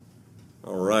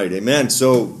All right, amen.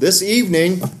 So this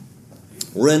evening,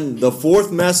 we're in the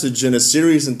fourth message in a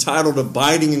series entitled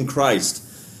Abiding in Christ.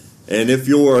 And if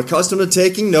you're accustomed to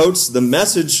taking notes, the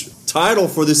message title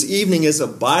for this evening is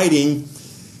Abiding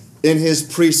in His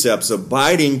Precepts.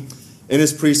 Abiding in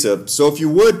His Precepts. So if you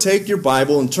would, take your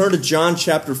Bible and turn to John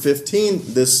chapter 15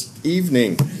 this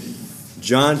evening.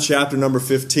 John chapter number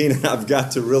 15. And I've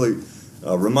got to really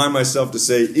remind myself to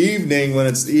say evening when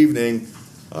it's the evening,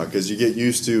 because you get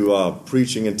used to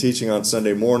preaching and teaching on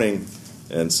Sunday morning,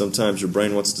 and sometimes your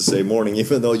brain wants to say morning,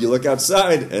 even though you look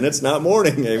outside and it's not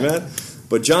morning, amen?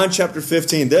 But John chapter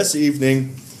 15 this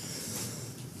evening,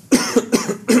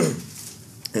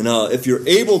 and if you're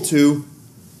able to,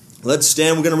 let's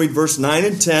stand. We're going to read verse 9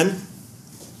 and 10.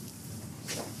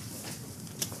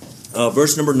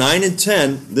 Verse number 9 and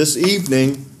 10 this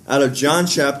evening out of John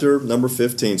chapter number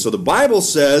 15. So the Bible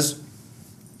says,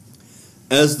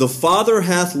 "As the Father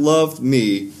hath loved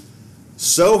me,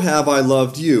 so have I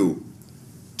loved you.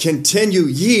 Continue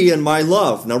ye in my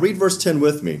love." Now read verse 10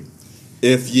 with me.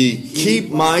 "If ye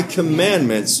keep my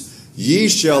commandments, ye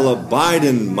shall abide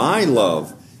in my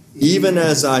love, even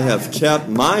as I have kept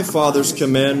my Father's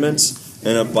commandments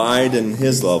and abide in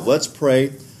His love." Let's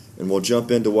pray, and we'll jump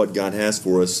into what God has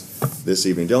for us this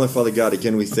evening. Dear Father God,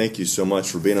 again, we thank you so much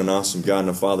for being an awesome God and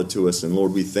a Father to us. And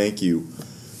Lord, we thank you,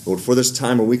 Lord, for this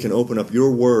time where we can open up your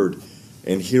word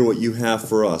and hear what you have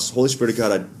for us. Holy Spirit of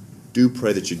God, I do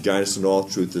pray that you guide us into all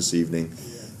truth this evening.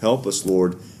 Help us,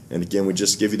 Lord. And again, we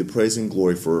just give you the praise and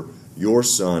glory for your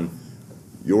Son,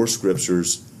 your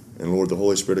scriptures, and Lord, the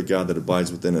Holy Spirit of God that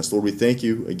abides within us. Lord, we thank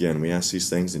you again. We ask these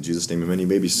things in Jesus' name. Amen. You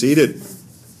may be seated.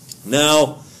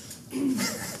 Now,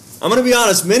 I'm going to be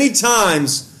honest, many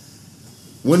times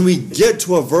when we get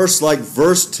to a verse like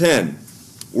verse 10,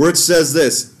 where it says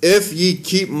this, "If ye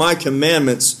keep my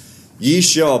commandments, ye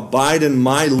shall abide in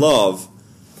my love,"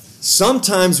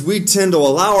 sometimes we tend to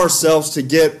allow ourselves to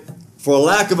get, for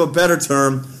lack of a better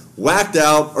term, whacked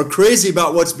out or crazy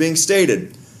about what's being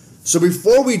stated. So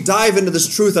before we dive into this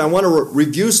truth, I want to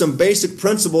review some basic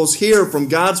principles here from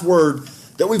God's Word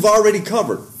that we've already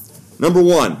covered. Number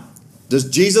one, does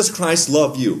Jesus Christ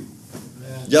love you?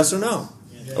 Yes or no?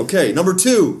 Okay. Number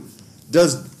two,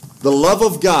 does the love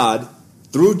of God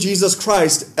through Jesus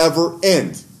Christ ever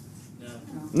end?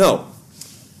 No.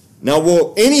 Now,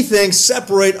 will anything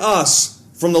separate us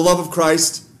from the love of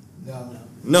Christ?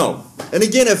 No. And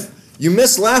again, if you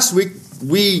missed last week,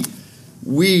 we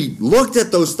looked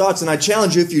at those thoughts, and I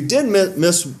challenge you, if you did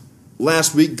miss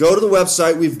last week, go to the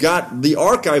website. We've got the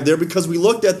archive there because we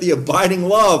looked at the abiding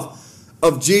love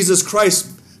of Jesus Christ.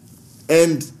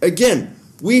 And again,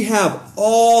 we have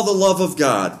all the love of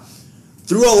God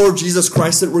through our Lord Jesus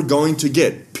Christ that we're going to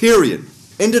get. Period.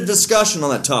 End of discussion on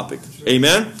that topic.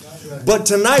 Amen? But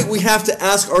tonight we have to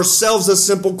ask ourselves a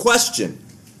simple question.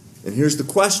 And here's the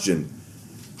question.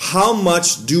 How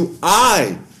much do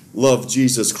I love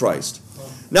Jesus Christ?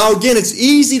 Now again, it's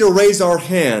easy to raise our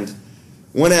hand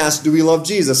when asked, do we love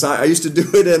Jesus? I used to do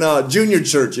it in a junior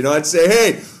church. I'd say,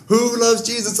 hey, who loves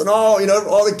Jesus? And all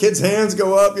the kids' hands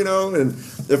go up, and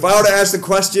if I were to ask the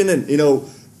question and,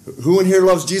 who in here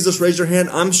loves Jesus, raise your hand,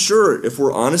 I'm sure if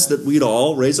we're honest that we'd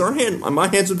all raise our hand. My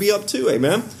hands would be up too,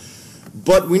 amen?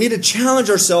 But we need to challenge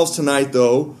ourselves tonight,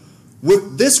 though,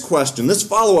 with this question, this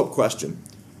follow-up question.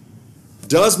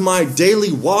 Does my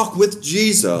daily walk with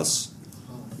Jesus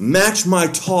match my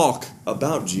talk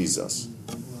about Jesus?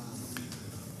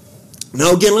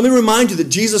 Now again, let me remind you that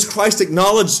Jesus Christ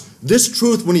acknowledged this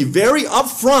truth when He very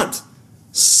upfront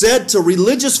said to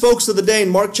religious folks of the day in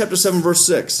Mark chapter 7 verse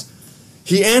 6,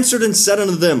 He answered and said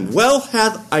unto them, "Well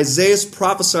hath Isaiah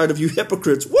prophesied of you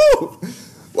hypocrites." Woo!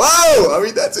 Wow! I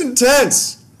mean, that's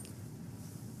intense.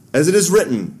 "As it is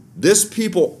written, this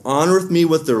people honoreth me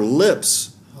with their lips,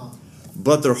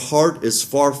 but their heart is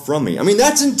far from me." I mean,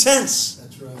 that's intense.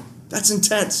 That's right. That's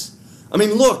intense. I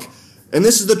mean, look, and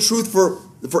this is the truth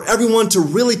for everyone to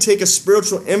really take a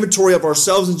spiritual inventory of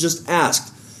ourselves and just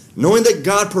ask, knowing that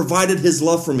God provided His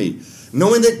love for me,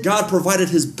 knowing that God provided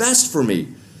His best for me.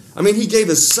 I mean, He gave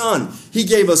His Son. He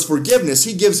gave us forgiveness.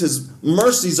 He gives His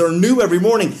mercies are new every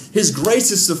morning. His grace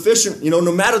is sufficient,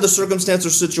 no matter the circumstance or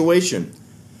situation.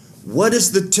 What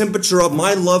is the temperature of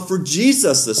my love for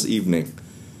Jesus this evening?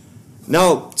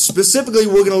 Now, specifically,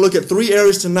 we're going to look at three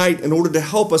areas tonight in order to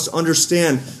help us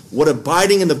understand what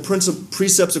abiding in the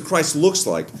precepts of Christ looks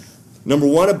like. Number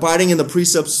one, abiding in the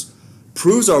precepts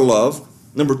proves our love.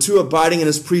 Number two, abiding in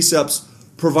His precepts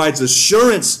provides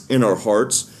assurance in our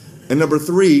hearts. And number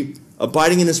three,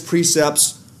 abiding in His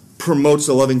precepts promotes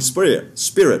a loving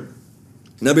spirit.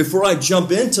 Now, before I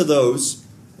jump into those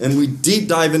and we deep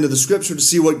dive into the Scripture to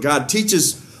see what God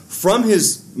teaches from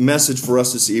His message for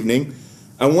us this evening,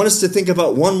 I want us to think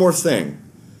about one more thing.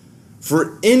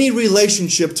 For any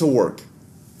relationship to work,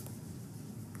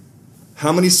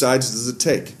 how many sides does it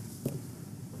take?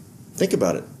 Think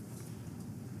about it.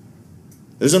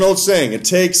 There's an old saying, it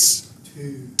takes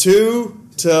two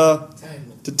to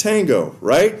tango,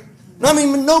 right?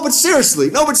 No, but seriously.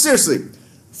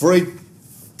 For a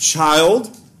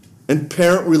child and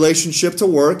parent relationship to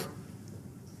work,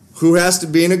 who has to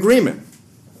be in agreement?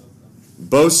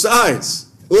 Both sides.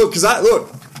 Look,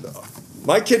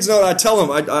 my kids know that I tell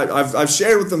them, I've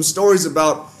shared with them stories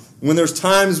about when there's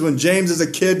times when James as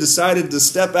a kid decided to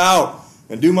step out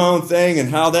and do my own thing and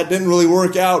how that didn't really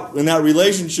work out in that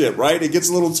relationship, right? It gets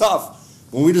a little tough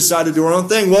when we decide to do our own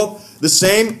thing. Well, the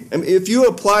same, if you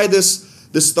apply this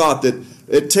thought that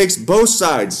it takes both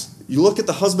sides, you look at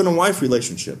the husband and wife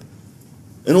relationship.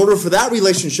 In order for that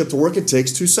relationship to work, it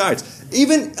takes two sides.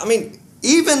 Even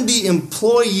the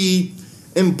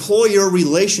employee-employer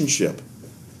relationship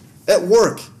at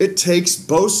work, it takes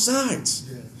both sides.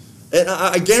 Yes. And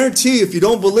I guarantee you, if you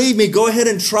don't believe me, go ahead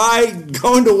and try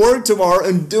going to work tomorrow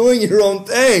and doing your own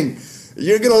thing.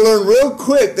 You're going to learn real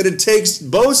quick that it takes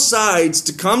both sides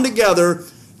to come together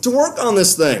to work on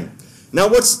this thing. Now,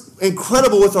 what's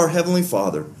incredible with our Heavenly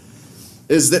Father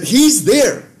is that He's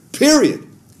there, period.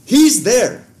 He's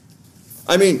there.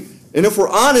 And if we're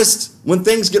honest, when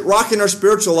things get rocky in our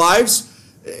spiritual lives,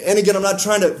 and again, I'm not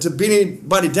trying to beat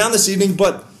anybody down this evening,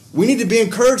 but we need to be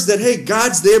encouraged that, hey,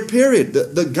 God's there, period.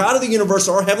 The God of the universe,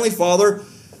 our Heavenly Father,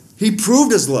 He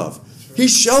proved His love. He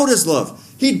showed His love.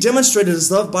 He demonstrated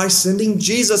His love by sending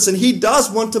Jesus, and He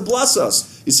does want to bless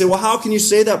us. You say, well, how can you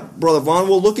say that, Brother Vaughn?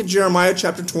 Well, look at Jeremiah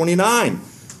chapter 29,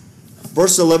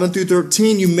 verse 11 through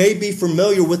 13. You may be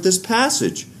familiar with this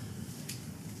passage.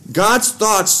 God's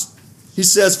thoughts, He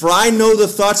says, for I know the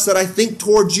thoughts that I think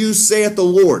toward you, saith the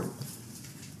Lord.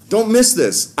 Don't miss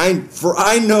this. For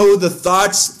I know the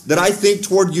thoughts that I think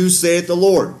toward you, saith the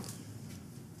Lord.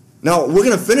 Now, we're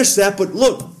going to finish that, but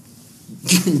look,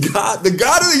 the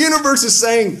God of the universe is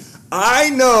saying, I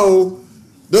know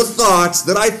the thoughts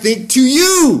that I think to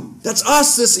you. That's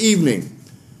us this evening.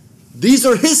 These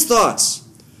are His thoughts.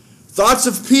 Thoughts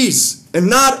of peace and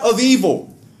not of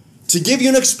evil, to give you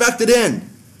an expected end.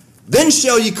 Then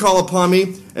shall ye call upon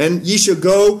me, and ye shall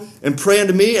go and pray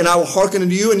unto me, and I will hearken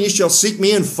unto you, and ye shall seek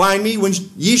me and find me, when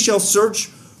ye shall search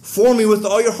for me with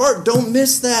all your heart. Don't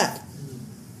miss that.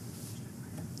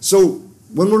 So,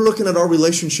 when we're looking at our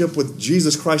relationship with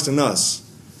Jesus Christ and us,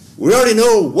 we already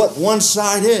know what one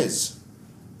side is.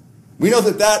 We know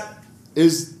that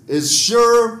is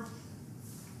sure.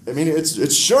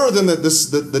 It's sure than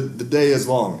the day is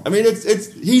long.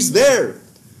 He's there.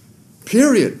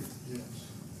 Period.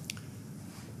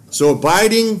 So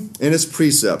abiding in His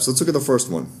precepts. Let's look at the first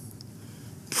one.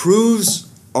 Proves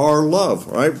our love.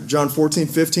 All right? John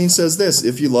 14:15 says this,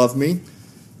 if you love me,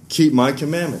 keep my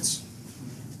commandments.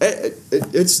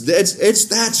 It's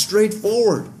that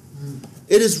straightforward.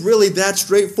 It is really that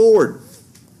straightforward.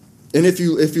 And if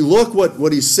you look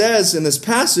what He says in this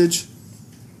passage,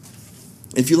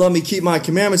 if you love me, keep my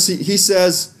commandments, he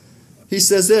says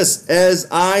this, as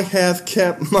I have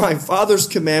kept my Father's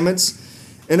commandments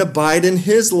and abide in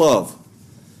His love.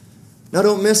 Now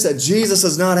don't miss that. Jesus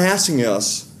is not asking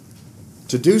us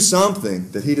to do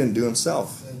something that He didn't do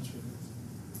Himself.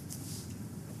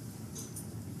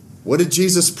 What did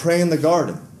Jesus pray in the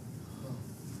garden?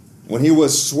 When He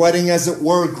was sweating, as it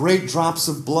were, great drops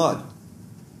of blood.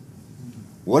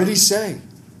 What did He say?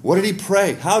 What did He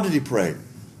pray? How did He pray?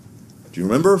 Do you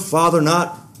remember? Father,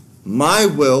 not my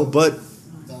will, but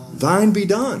thine be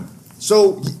done.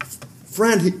 So,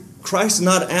 friend, Christ is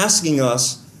not asking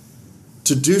us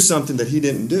to do something that He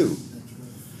didn't do.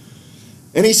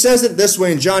 And He says it this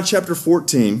way in John chapter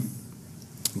 14,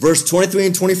 verse 23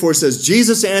 and 24. It says,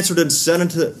 Jesus answered and said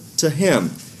unto him,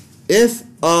 if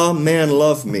a man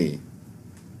love me.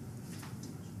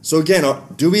 So again,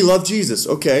 do we love Jesus?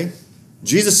 Okay.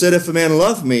 Jesus said, if a man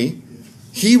love me,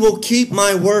 he will keep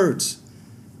my words.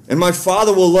 And my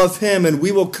Father will love him, and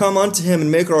we will come unto him and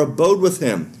make our abode with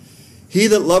him. He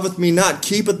that loveth me not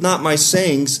keepeth not my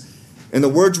sayings, and the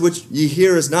words which ye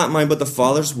hear is not mine, but the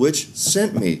Father's which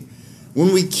sent me.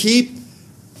 When we keep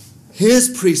His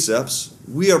precepts,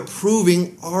 we are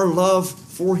proving our love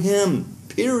for Him.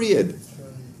 Period.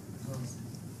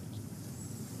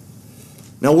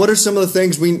 Now, what are some of the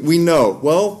things we know?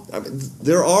 Well,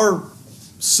 there are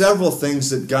several things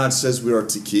that God says we are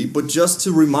to keep, but just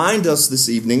to remind us this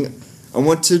evening, I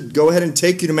want to go ahead and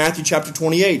take you to Matthew chapter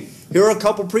 28. Here are a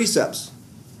couple precepts.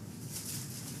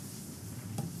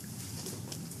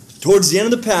 Towards the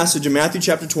end of the passage in Matthew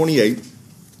chapter 28,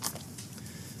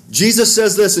 Jesus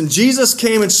says this, and Jesus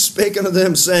came and spake unto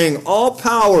them, saying, all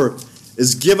power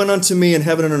is given unto me in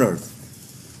heaven and on earth.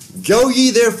 Go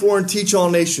ye therefore and teach all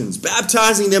nations,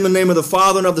 baptizing them in the name of the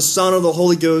Father and of the Son and of the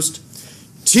Holy Ghost,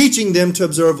 teaching them to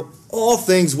observe all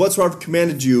things whatsoever I've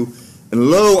commanded you, and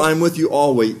lo, I am with you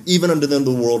always, even unto the end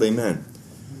of the world. Amen.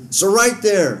 So right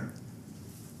there,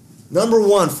 number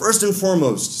one, first and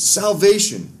foremost,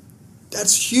 salvation.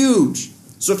 That's huge.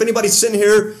 So if anybody's sitting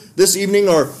here this evening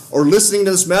or listening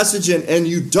to this message and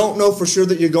you don't know for sure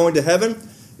that you're going to heaven,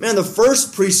 man, the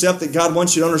first precept that God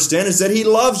wants you to understand is that He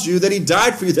loves you, that He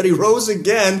died for you, that He rose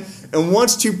again, and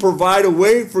wants to provide a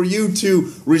way for you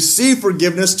to receive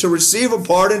forgiveness, to receive a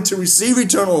pardon, to receive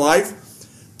eternal life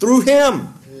through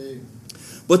Him.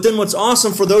 But then what's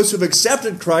awesome for those who've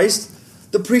accepted Christ,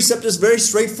 the precept is very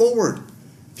straightforward.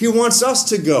 He wants us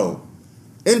to go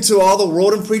into all the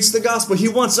world and preach the gospel. He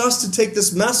wants us to take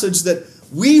this message that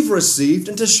we've received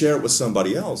and to share it with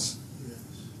somebody else.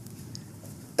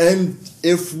 And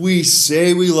if we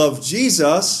say we love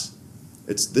Jesus,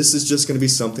 this is just going to be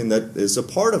something that is a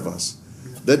part of us.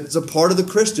 That's a part of the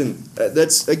Christian.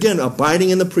 That's, again, abiding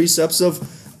in the precepts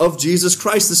of Jesus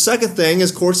Christ. The second thing,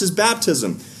 of course, is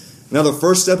baptism. Now, the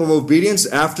first step of obedience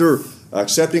after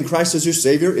accepting Christ as your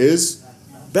Savior is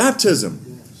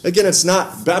baptism. Again,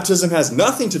 baptism has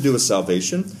nothing to do with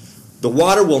salvation. The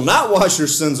water will not wash your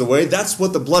sins away. That's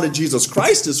what the blood of Jesus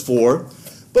Christ is for.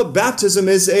 But baptism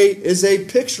is a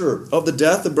picture of the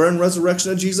death, the burial, and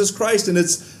resurrection of Jesus Christ, and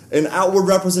it's an outward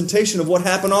representation of what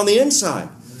happened on the inside.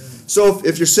 So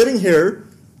if you're sitting here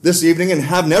this evening and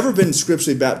have never been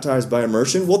scripturally baptized by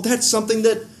immersion, well, that's something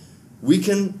that we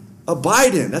can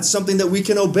abide in. That's something that we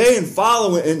can obey and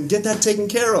follow and get that taken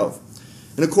care of.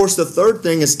 And of course, the third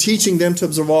thing is teaching them to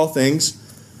observe all things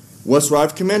whatsoever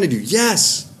I've commanded you.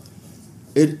 Yes,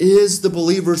 it is the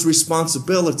believer's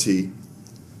responsibility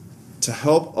to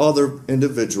help other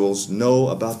individuals know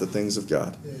about the things of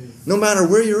God. No matter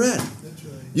where you're at.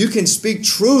 You can speak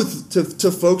truth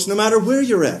to folks no matter where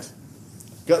you're at.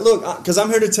 Look, because I'm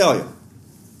here to tell you.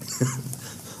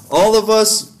 All of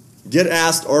us get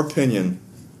asked our opinion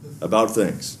about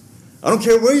things. I don't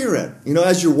care where you're at.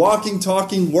 As you're walking,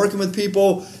 talking, working with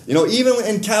people, even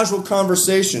in casual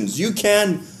conversations, you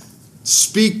can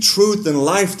speak truth and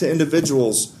life to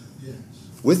individuals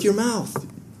with your mouth.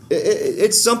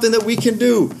 It's something that we can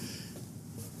do.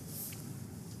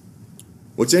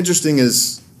 What's interesting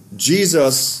is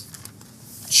Jesus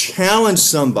challenged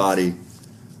somebody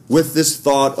with this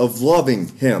thought of loving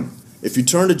Him. If you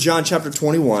turn to John chapter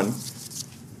 21,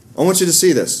 I want you to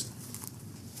see this.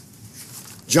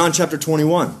 John chapter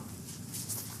 21.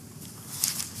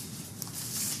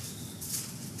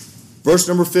 Verse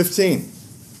number 15.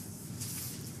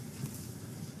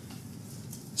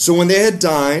 So when they had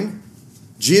dined,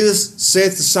 Jesus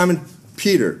saith to Simon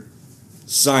Peter,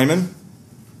 Simon,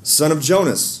 son of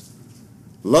Jonas,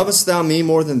 lovest thou me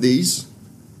more than these?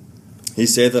 He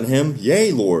saith unto him,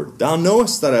 Yea, Lord, thou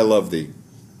knowest that I love thee.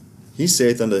 He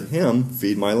saith unto him,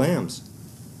 Feed my lambs.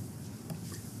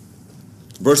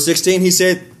 Verse 16, he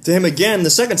saith to him again the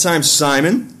second time,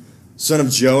 Simon, son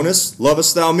of Jonas,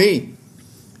 lovest thou me?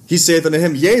 He saith unto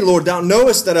him, Yea, Lord, thou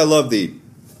knowest that I love thee.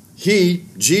 He,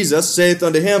 Jesus, saith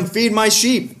unto him, Feed my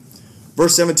sheep.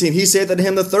 Verse 17, he saith unto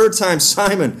him the third time,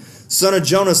 Simon, son of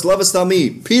Jonas, lovest thou me?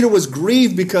 Peter was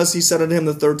grieved because he said unto him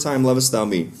the third time, Lovest thou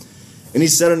me? And he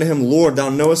said unto him, Lord, thou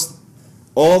knowest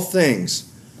all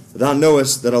things. Thou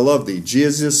knowest that I love thee.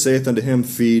 Jesus saith unto him,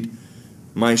 Feed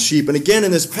my sheep. And again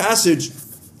in this passage,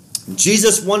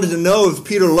 Jesus wanted to know if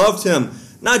Peter loved him,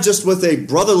 not just with a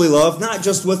brotherly love, not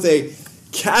just with a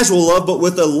casual love, but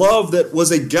with a love that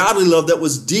was a godly love, that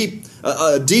was deep,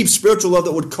 a deep spiritual love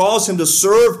that would cause him to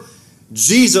serve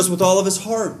Jesus with all of his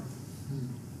heart.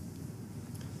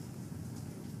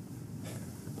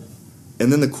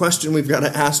 And then the question we've got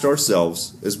to ask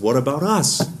ourselves is, what about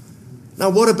us? Now,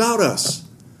 what about us?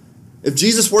 If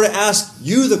Jesus were to ask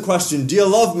you the question, do you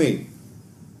love me?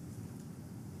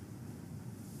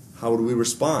 How would we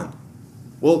respond?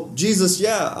 Well, Jesus,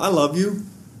 yeah, I love you.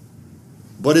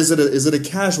 But is it a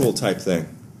casual type thing?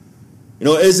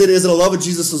 Is it a love of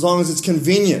Jesus as long as it's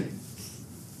convenient?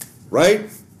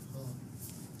 Right?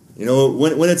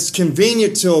 When it's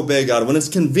convenient to obey God, when it's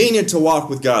convenient to walk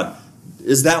with God,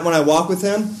 is that when I walk with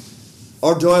Him?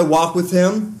 Or do I walk with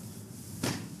Him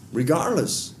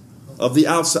regardless of the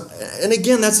outside? And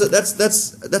again,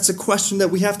 that's a question that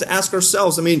we have to ask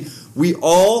ourselves. I mean, we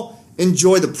all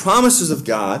enjoy the promises of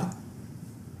God,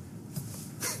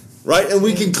 right? And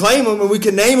we can claim them and we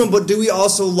can name them, but do we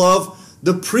also love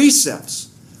the precepts?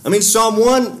 I mean, Psalm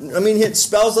 1, it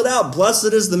spells it out.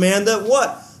 Blessed is the man that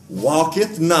what?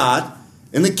 Walketh not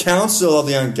in the counsel of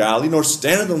the ungodly, nor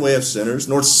standeth in the way of sinners,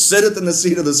 nor sitteth in the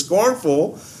seat of the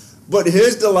scornful, but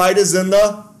his delight is in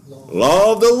the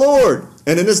law of the Lord.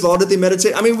 And in his law did they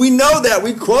meditate. I mean, we know that.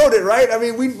 We quote it, right? I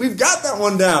mean, we've got that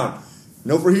one down.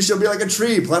 No, for he shall be like a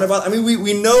tree planted by... I mean,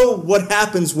 we know what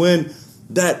happens when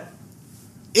that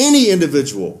any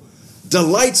individual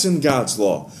delights in God's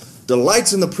law,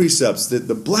 delights in the precepts,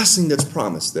 the blessing that's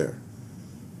promised there.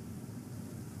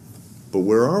 But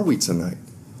where are we tonight?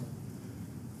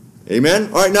 Amen?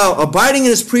 All right, now, abiding in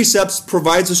his precepts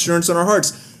provides assurance in our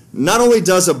hearts. Not only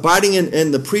does abiding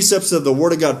in the precepts of the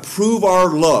Word of God prove our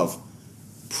love,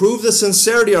 prove the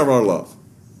sincerity of our love,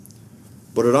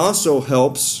 but it also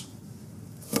helps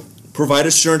provide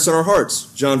assurance in our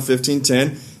hearts. John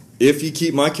 15:10, if ye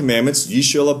keep my commandments, ye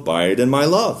shall abide in my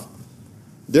love.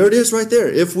 There it is right there.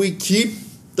 If we keep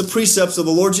the precepts of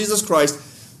the Lord Jesus Christ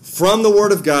from the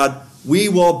Word of God, we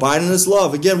will abide in his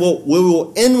love. Again, we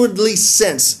will inwardly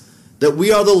sense that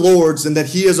we are the Lord's and that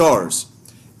he is ours.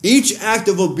 Each act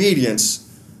of obedience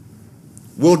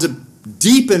will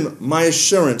deepen my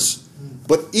assurance,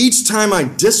 but each time I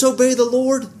disobey the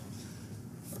Lord,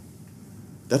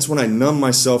 that's when I numb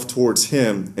myself towards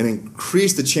him and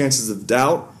increase the chances of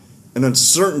doubt and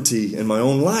uncertainty in my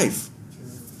own life.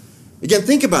 Again,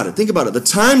 think about it. Think about it. The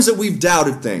times that we've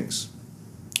doubted things,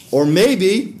 or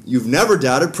maybe you've never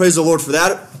doubted, praise the Lord for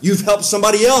that. You've helped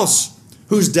somebody else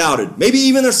who's doubted, maybe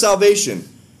even their salvation.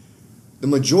 The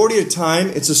majority of the time,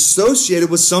 it's associated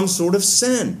with some sort of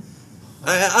sin.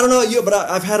 I don't know about you, but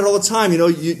I've had it all the time. You know,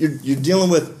 you're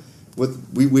dealing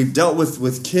we've dealt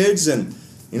with kids, and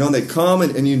you know, they come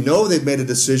and you know they've made a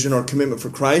decision or a commitment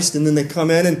for Christ, and then they come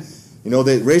in and you know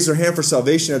they raise their hand for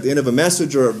salvation at the end of a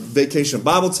message or a vacation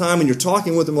Bible time, and you're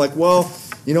talking with them like, well,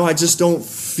 you know, I just don't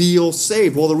feel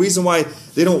saved. Well, the reason why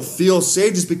they don't feel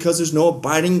saved is because there's no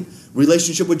abiding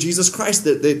relationship with Jesus Christ.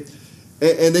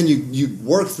 And then you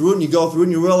work through it and you go through it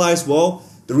and you realize, well,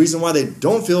 the reason why they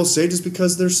don't feel saved is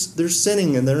because they're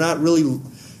sinning and they're not really,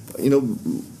 you know,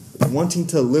 wanting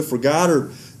to live for God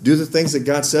or do the things that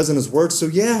God says in his word. So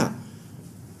yeah,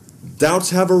 doubts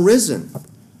have arisen.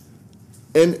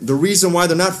 And the reason why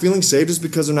they're not feeling saved is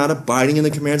because they're not abiding in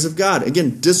the commands of God.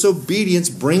 Again, disobedience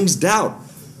brings doubt,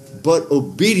 but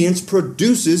obedience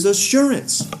produces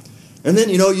assurance. And then,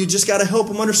 you know, you just got to help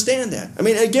them understand that. I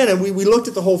mean, again, we looked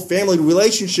at the whole family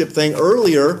relationship thing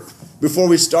earlier before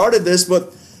we started this,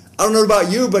 but I don't know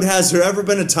about you, but has there ever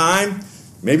been a time,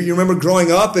 maybe you remember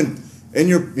growing up and in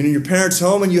your parents'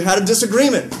 home and you had a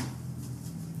disagreement?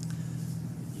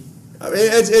 I mean,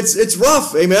 it's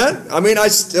rough, amen? I mean, I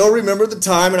still remember the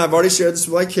time, and I've already shared this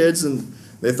with my kids, and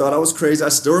they thought I was crazy. I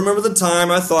still remember the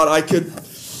time I thought I could...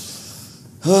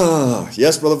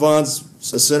 yes, Brother Vaughn's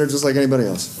a sinner just like anybody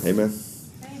else. Amen.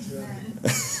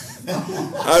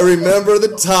 I remember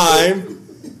the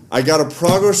time I got a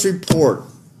progress report,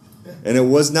 and it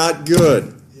was not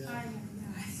good.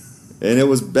 And it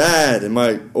was bad. And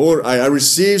I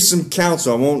received some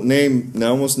counsel. I won't name, I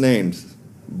almost named,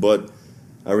 but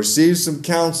I received some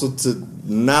counsel to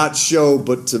not show,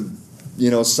 but to,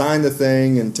 you know, sign the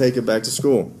thing and take it back to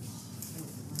school.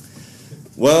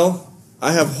 Well,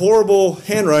 I have horrible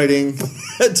handwriting,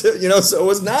 you know, so it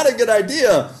was not a good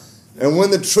idea. And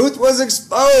when the truth was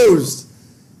exposed,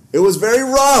 it was very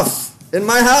rough in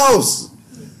my house.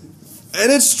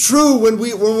 And it's true when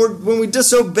we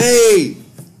disobey.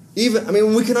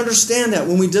 When we can understand that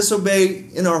when we disobey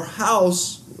in our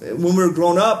house, when we're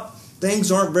grown up,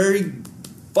 things aren't very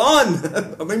fun.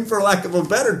 I mean, for lack of a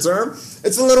better term,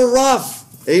 it's a little rough.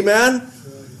 Amen.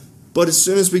 But as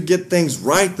soon as we get things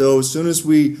right, though, as soon as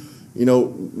we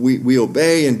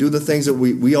obey and do the things that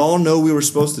we all know we were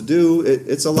supposed to do,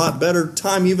 it's a lot better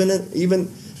time, even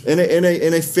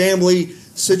in a family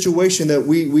situation that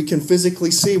we can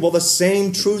physically see. Well, the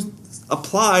same truth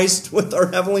applies with our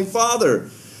Heavenly Father.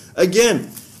 Again,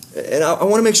 and I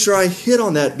want to make sure I hit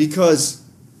on that, because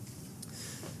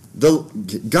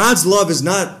God's love is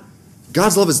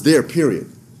there, period.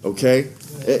 Okay?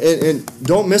 And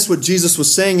don't miss what Jesus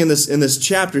was saying in this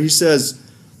chapter. He says,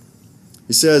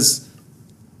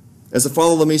 as the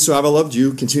Father loved me, so have I loved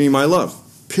you, continue my love.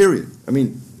 Period. I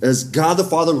mean, as God the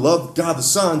Father loved God the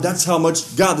Son, that's how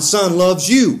much God the Son loves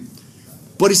you.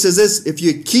 But he says this, if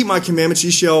you keep my commandments,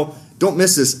 ye shall, don't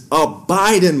miss this,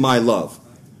 abide in my love.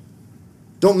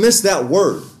 Don't miss that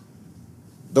word.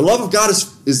 The love of God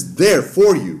is there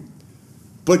for you.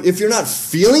 But if you're not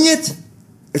feeling it,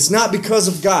 it's not because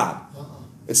of God.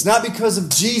 It's not because of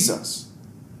Jesus.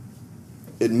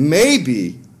 It may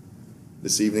be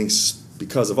this evening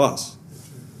because of us.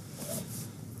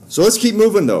 So let's keep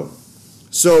moving, though.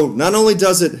 So not only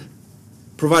does it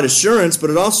provide assurance,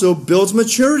 but it also builds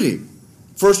maturity.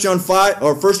 1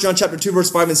 John chapter 2,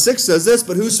 verse 5 and 6 says this,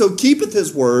 but whoso keepeth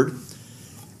his word,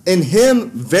 in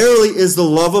him verily is the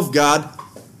love of God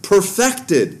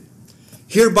perfected.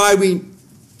 Hereby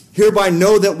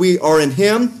know that we are in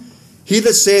him. He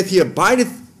that saith he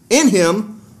abideth in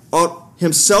him ought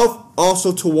himself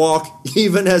also to walk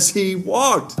even as he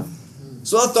walked.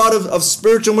 So I thought of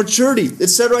spiritual maturity. It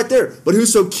said right there, but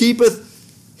whoso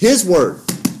keepeth his word,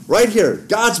 right here,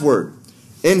 God's word,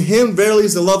 in him verily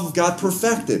is the love of God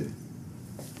perfected.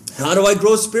 How do I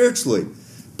grow spiritually?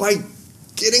 By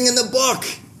getting in the book.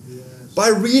 By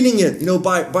reading it,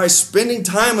 by spending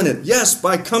time in it. Yes,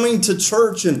 by coming to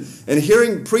church and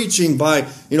hearing preaching, by,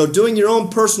 doing your own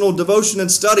personal devotion and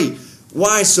study.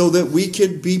 Why? So that we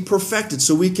could be perfected,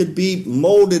 so we could be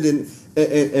molded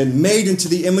and made into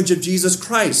the image of Jesus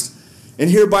Christ. And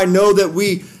hereby know that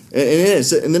we,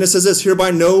 and then it says this,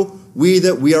 hereby know we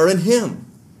that we are in him.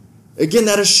 Again,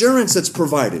 that assurance that's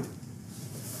provided.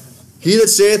 He that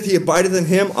saith he abideth in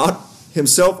him ought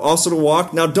himself also to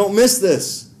walk. Now don't miss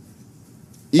this.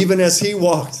 Even as he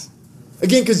walked.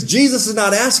 Again, because Jesus is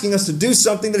not asking us to do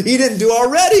something that he didn't do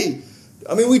already.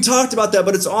 I mean, we talked about that,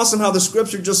 but it's awesome how the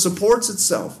scripture just supports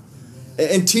itself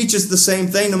and teaches the same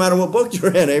thing no matter what book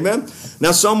you're in. Amen?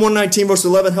 Now, Psalm 119, verse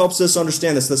 11 helps us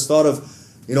understand this. This thought of,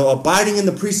 abiding in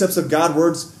the precepts of God's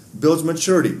words builds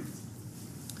maturity.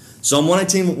 Psalm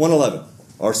 119, 111,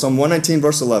 or Psalm 119,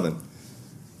 verse 11.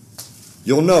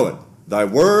 You'll know it. Thy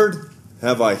word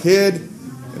have I hid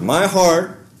in my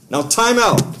heart. Now, time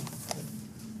out.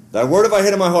 Thy word have I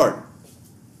hid in my heart.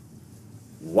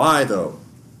 Why, though?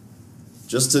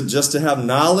 Just to have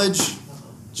knowledge?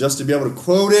 Just to be able to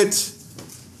quote it?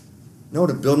 No,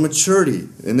 to build maturity.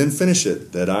 And then finish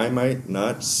it. That I might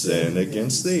not sin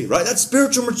against thee. Right? That's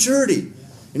spiritual maturity.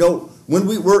 When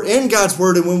we're in God's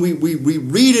word and when we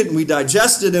read it and we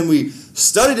digest it and we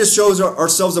study to show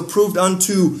ourselves approved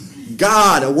unto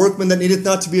God, a workman that needeth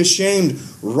not to be ashamed,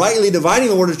 rightly dividing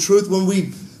the word of truth, when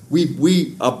we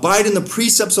abide in the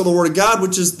precepts of the Word of God,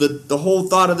 which is the whole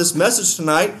thought of this message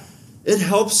tonight, it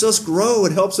helps us grow.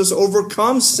 It helps us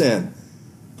overcome sin.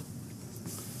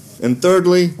 And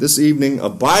thirdly, this evening,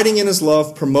 abiding in his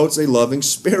love promotes a loving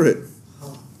spirit.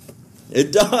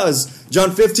 It does.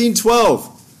 John 15:12.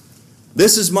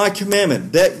 This is my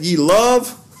commandment, that ye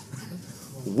love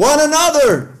one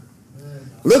another.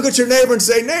 Look at your neighbor and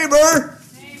say, neighbor,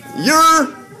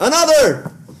 you're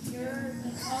another.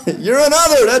 You're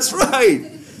another, that's right.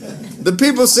 The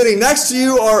people sitting next to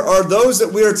you are those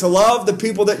that we are to love. The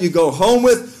people that you go home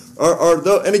with are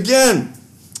those. And again,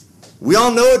 we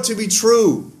all know it to be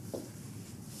true.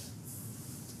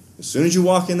 As soon as you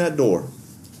walk in that door,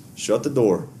 shut the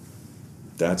door.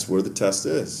 That's where the test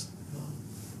is.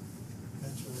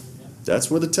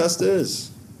 That's where the test is.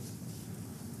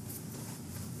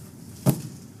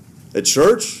 At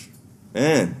church,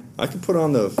 man, I can put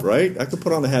on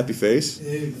the happy face.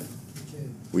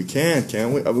 We can,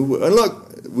 can't we? And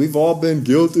look, we've all been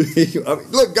guilty.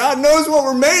 Look, God knows what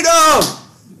we're made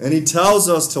of. And he tells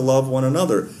us to love one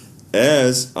another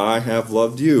as I have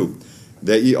loved you,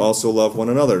 that ye also love one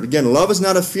another. Again, love is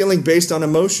not a feeling based on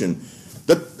emotion.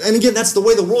 And again, that's the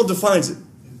way the world defines it.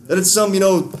 That it's some,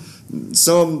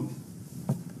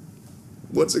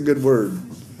 what's a good word?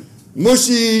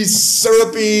 Mushy,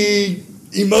 syrupy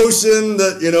emotion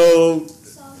that,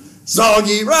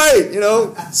 soggy, right,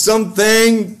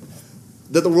 something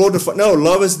that the world defines. No,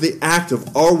 love is the act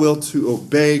of our will to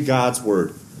obey God's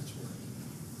word.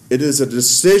 It is a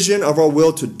decision of our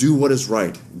will to do what is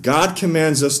right. God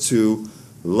commands us to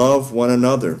love one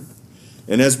another.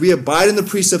 And as we abide in the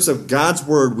precepts of God's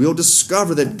word, we'll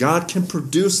discover that God can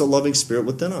produce a loving spirit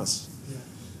within us.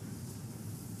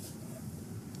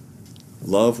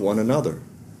 Love one another.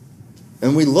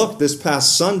 And we looked this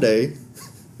past Sunday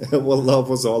at what love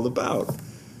was all about.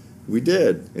 We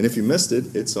did. And if you missed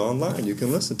it, it's online. You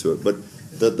can listen to it. But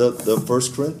the 1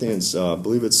 Corinthians, I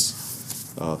believe it's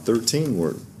 13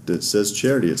 word. It says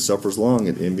charity. It suffers long.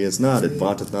 It envieth not. It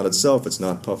vaunteth not itself. It's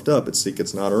not puffed up. It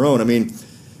seeketh not her own. I mean,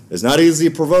 it's not easily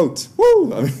provoked.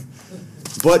 Woo! I mean,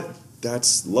 but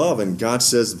that's love. And God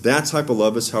says that type of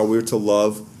love is how we're to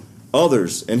love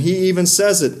others. And he even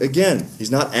says it again.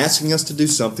 He's not asking us to do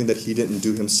something that he didn't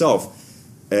do himself.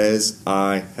 As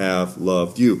I have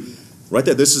loved you. Right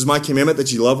there. This is my commandment,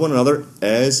 that you love one another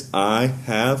as I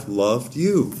have loved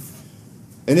you.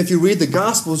 And if you read the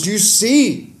Gospels, you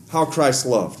see how Christ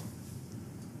loved.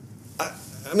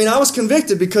 I was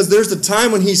convicted because there's the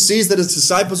time when he sees that his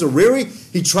disciples are weary.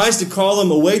 He tries to call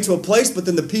them away to a place, but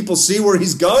then the people see where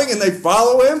he's going and they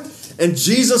follow him. And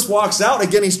Jesus walks out.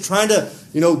 Again, he's trying to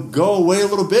go away a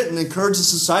little bit and encourage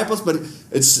his disciples, but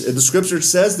the scripture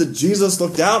says that Jesus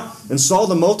looked out and saw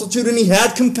the multitude, and he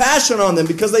had compassion on them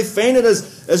because they fainted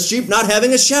as sheep not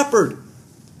having a shepherd.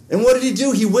 And what did he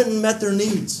do? He went and met their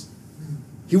needs.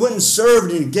 He went and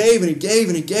served, and he gave, and he gave,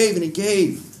 and he gave, and he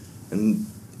gave. And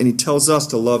he tells us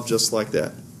to love just like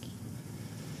that.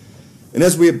 And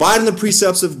as we abide in the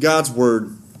precepts of God's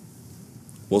word,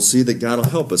 we'll see that God will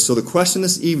help us. So the question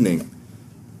this evening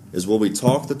is, will we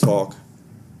talk the talk,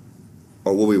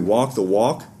 or will we walk the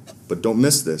walk? But don't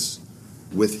miss this,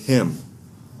 with him.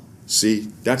 See,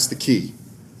 that's the key.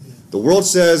 The world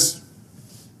says,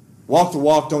 walk the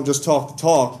walk, don't just talk the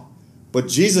talk. But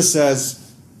Jesus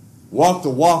says, walk the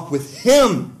walk with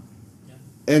him.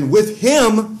 And with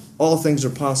him, all things are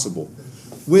possible.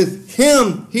 With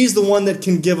him, he's the one that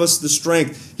can give us the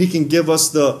strength. He can give us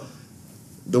the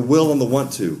will and the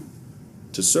want to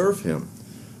serve him.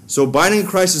 So abiding in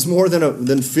Christ is more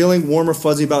than feeling warm or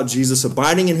fuzzy about Jesus.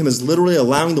 Abiding in him is literally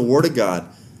allowing the Word of God,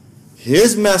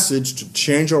 his message, to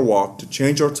change our walk, to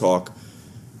change our talk.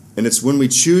 And it's when we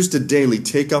choose to daily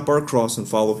take up our cross and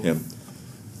follow him.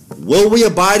 Will we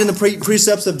abide in the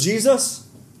precepts of Jesus?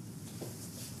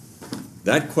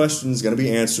 That question is going to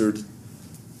be answered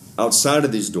outside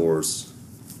of these doors.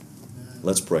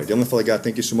 Let's pray. Heavenly Father God,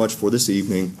 thank you so much for this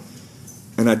evening.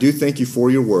 And I do thank you for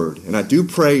your word. And I do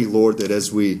pray, Lord, that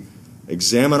as we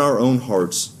examine our own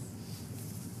hearts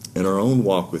and our own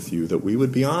walk with you, that we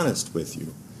would be honest with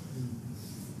you.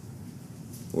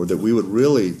 Or that we would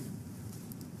really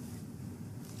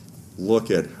look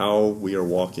at how we are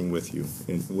walking with you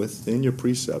within your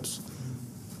precepts.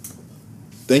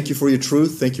 Thank you for your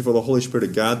truth. Thank you for the Holy Spirit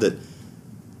of God that,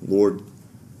 Lord,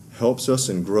 helps us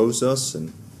and grows us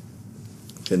and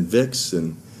convicts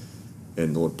and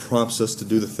Lord, prompts us to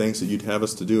do the things that you'd have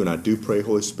us to do. And I do pray,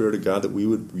 Holy Spirit of God, that we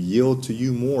would yield to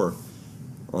you more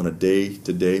on a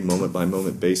day-to-day,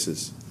 moment-by-moment basis.